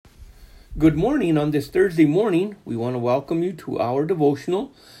Good morning. On this Thursday morning, we want to welcome you to our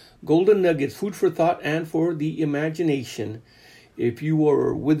devotional, Golden Nuggets, food for thought and for the imagination. If you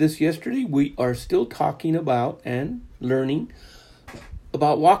were with us yesterday, we are still talking about and learning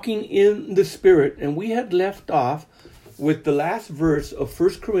about walking in the Spirit. And we had left off with the last verse of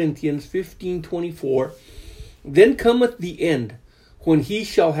 1 Corinthians 15:24. Then cometh the end, when he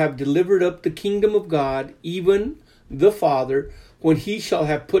shall have delivered up the kingdom of God, even the Father, when he shall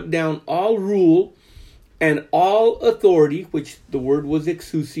have put down all rule and all authority, which the word was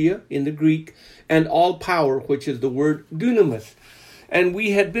exousia in the Greek, and all power, which is the word dunamis. And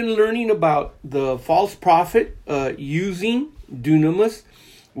we had been learning about the false prophet using dunamis.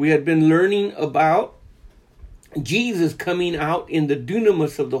 We had been learning about Jesus coming out in the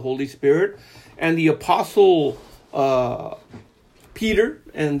dunamis of the Holy Spirit, and the apostle Peter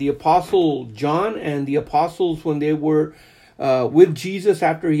and the apostle John and the apostles, when they were with Jesus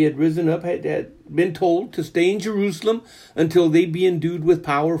after he had risen up, had been told to stay in Jerusalem until they be endued with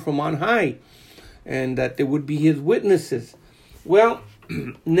power from on high, and that they would be his witnesses. Well,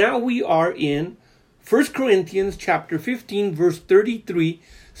 now we are in 1 Corinthians chapter 15, verse 33,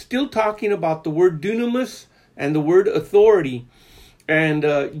 still talking about the word dunamis and the word authority.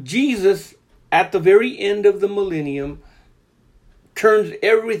 And Jesus, at the very end of the millennium, turns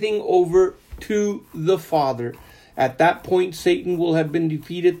everything over to the Father. At that point, Satan will have been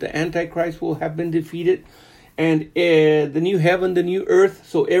defeated. The Antichrist will have been defeated. And the new heaven, the new earth.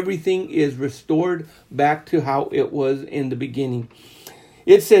 So everything is restored back to how it was in the beginning.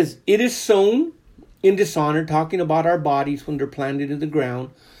 It says, it is sown in dishonor, talking about our bodies when they're planted in the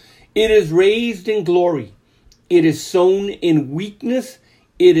ground. It is raised in glory. It is sown in weakness.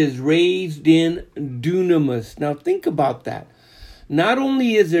 It is raised in dunamis. Now think about that. Not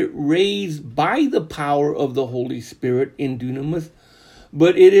only is it raised by the power of the Holy Spirit in dunamis,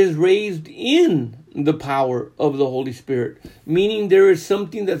 but it is raised in the power of the Holy Spirit, meaning there is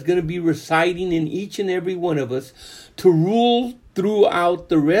something that's going to be residing in each and every one of us to rule throughout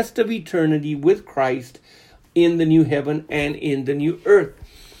the rest of eternity with Christ in the new heaven and in the new earth.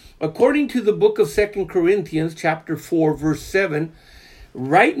 According to the book of 2 Corinthians chapter 4, verse 7,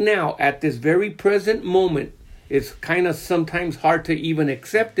 right now at this very present moment, it's kind of sometimes hard to even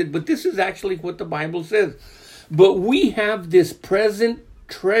accept it, but this is actually what the Bible says. But we have this present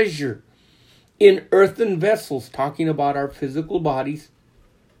treasure in earthen vessels, talking about our physical bodies,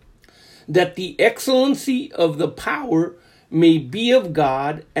 that the excellency of the power may be of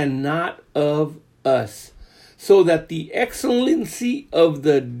God and not of us. So that the excellency of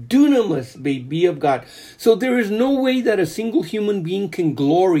the dunamis may be of God. So there is no way that a single human being can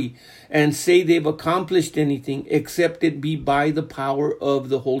glory and say they've accomplished anything except it be by the power of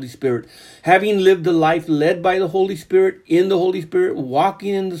the Holy Spirit. Having lived a life led by the Holy Spirit, in the Holy Spirit,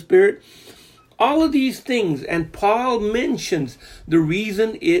 walking in the Spirit, all of these things. And Paul mentions the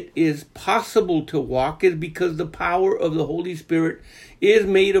reason it is possible to walk is because the power of the Holy Spirit is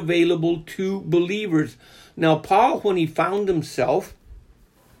made available to believers. Now, Paul, when he found himself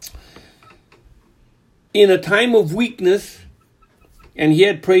in a time of weakness, and he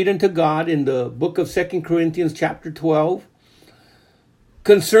had prayed unto God in the book of 2 Corinthians chapter 12,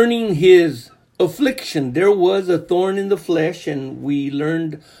 concerning his affliction, there was a thorn in the flesh, and we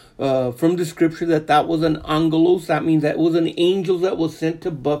learned from the scripture that was an angelos. That means that was an angel that was sent to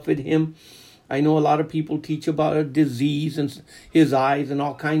buffet him. I know a lot of people teach about a disease and his eyes and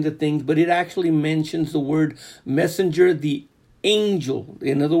all kinds of things, but it actually mentions the word messenger, the angel.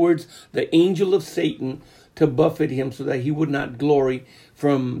 In other words, the angel of Satan, to buffet him so that he would not glory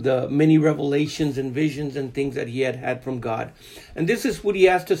from the many revelations and visions and things that he had had from God. And this is what he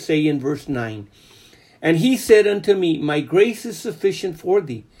has to say in verse 9. And he said unto me, my grace is sufficient for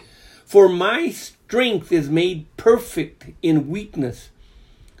thee, for my strength is made perfect in weakness.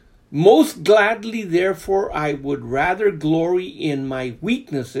 Most gladly, therefore, I would rather glory in my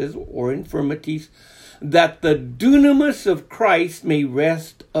weaknesses or infirmities, that the dunamis of Christ may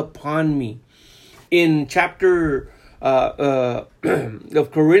rest upon me. In chapter of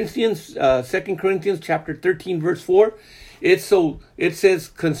Corinthians, 2 Corinthians chapter 13, verse 4, it says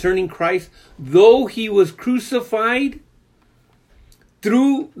concerning Christ, though he was crucified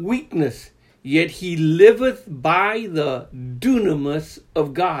through weakness, yet he liveth by the dunamis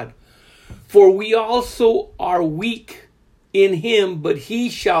of God. For we also are weak in him, but we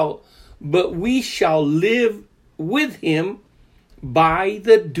shall live with him by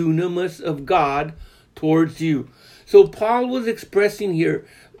the dunamis of God towards you. So Paul was expressing here,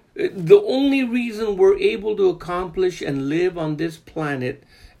 the only reason we're able to accomplish and live on this planet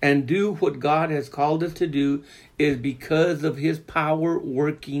and do what God has called us to do is because of his power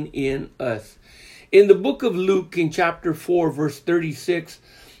working in us. In the book of Luke, in chapter 4, verse 36,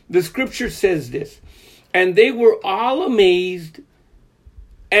 the scripture says this, "And they were all amazed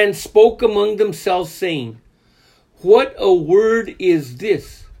and spoke among themselves, saying, 'What a word is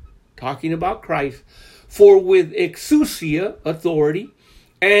this?'" Talking about Christ. "For with exousia," authority,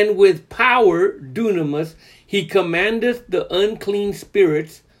 "and with power," dunamis, "he commandeth the unclean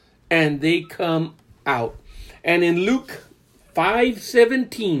spirits, and they come out." And in Luke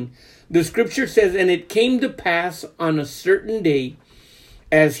 5:17, the scripture says, "And it came to pass on a certain day,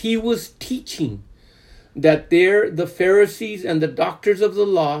 as he was teaching, that there the Pharisees and the doctors of the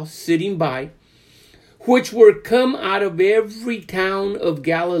law sitting by, which were come out of every town of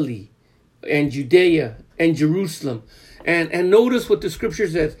Galilee and Judea and Jerusalem." And notice what the scripture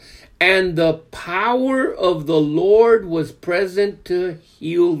says. "And the power of the Lord was present to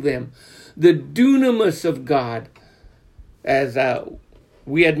heal them." The dunamis of God, as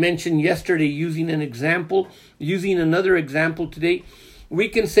we had mentioned yesterday, using another example today, we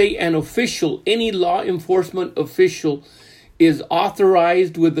can say an official, any law enforcement official, is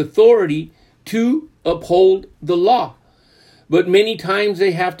authorized with authority to uphold the law. But many times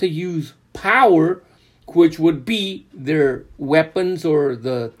they have to use power, which would be their weapons or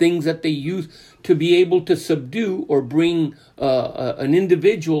the things that they use to be able to subdue or bring an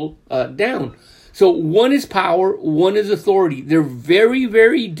individual down. So one is power, one is authority. They're very,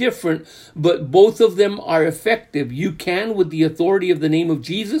 very different, but both of them are effective. You can, with the authority of the name of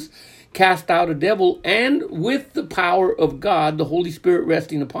Jesus, cast out a devil, and with the power of God, the Holy Spirit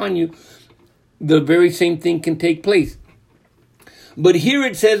resting upon you, the very same thing can take place. But here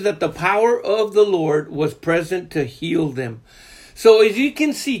it says that the power of the Lord was present to heal them. So as you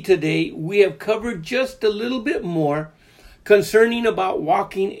can see today, we have covered just a little bit more concerning about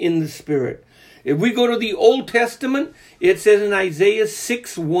walking in the Spirit. If we go to the Old Testament, it says in Isaiah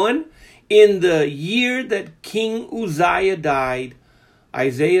 6:1, "In the year that King Uzziah died,"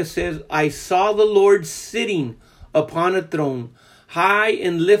 Isaiah says, "I saw the Lord sitting upon a throne, high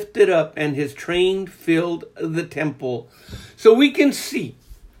and lifted up, and his train filled the temple." So we can see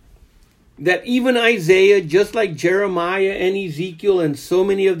that even Isaiah, just like Jeremiah and Ezekiel and so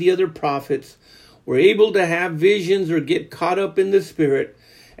many of the other prophets, were able to have visions or get caught up in the Spirit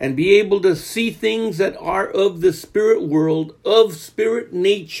and be able to see things that are of the spirit world, of spirit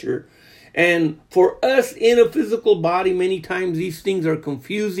nature. And for us in a physical body, many times these things are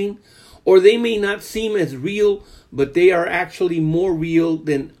confusing, or they may not seem as real, but they are actually more real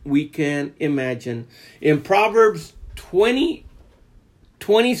than we can imagine. In Proverbs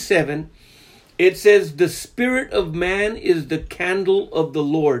 20:27, it says, "The spirit of man is the candle of the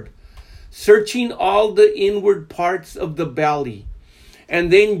Lord, searching all the inward parts of the belly." And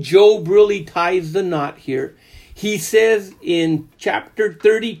then Job really ties the knot here. He says in chapter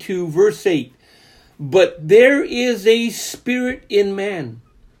 32, verse 8, "But there is a spirit in man,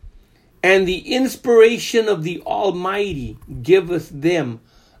 and the inspiration of the Almighty giveth them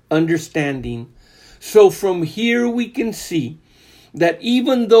understanding." So from here we can see that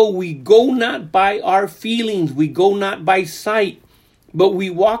even though we go not by our feelings, we go not by sight, but we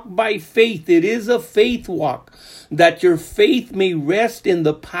walk by faith. It is a faith walk, that your faith may rest in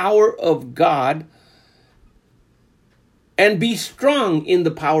the power of God and be strong in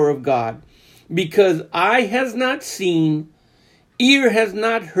the power of God. Because eye has not seen, ear has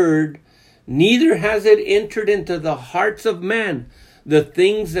not heard, neither has it entered into the hearts of man the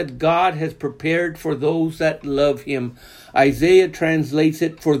things that God has prepared for those that love him. Isaiah translates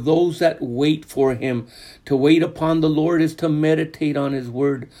it, "For those that wait for him." To wait upon the Lord is to meditate on his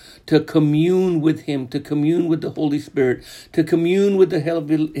word, to commune with him, to commune with the Holy Spirit, to commune with the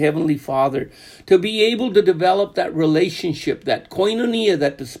Heavenly Father, to be able to develop that relationship, that koinonia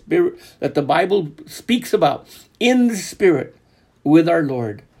that the Bible speaks about in the Spirit with our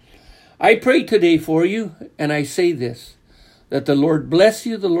Lord. I pray today for you, and I say this, that the Lord bless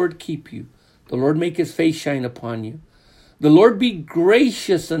you, the Lord keep you, the Lord make his face shine upon you, the Lord be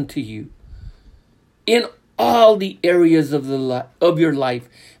gracious unto you in all the areas of your life.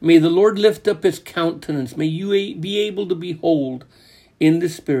 May the Lord lift up his countenance. May you be able to behold in the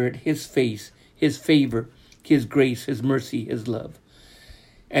Spirit his face, his favor, his grace, his mercy, his love.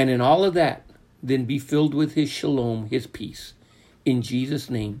 And in all of that, then be filled with his shalom, his peace. In Jesus'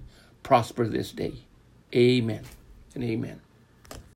 name, prosper this day. Amen and amen.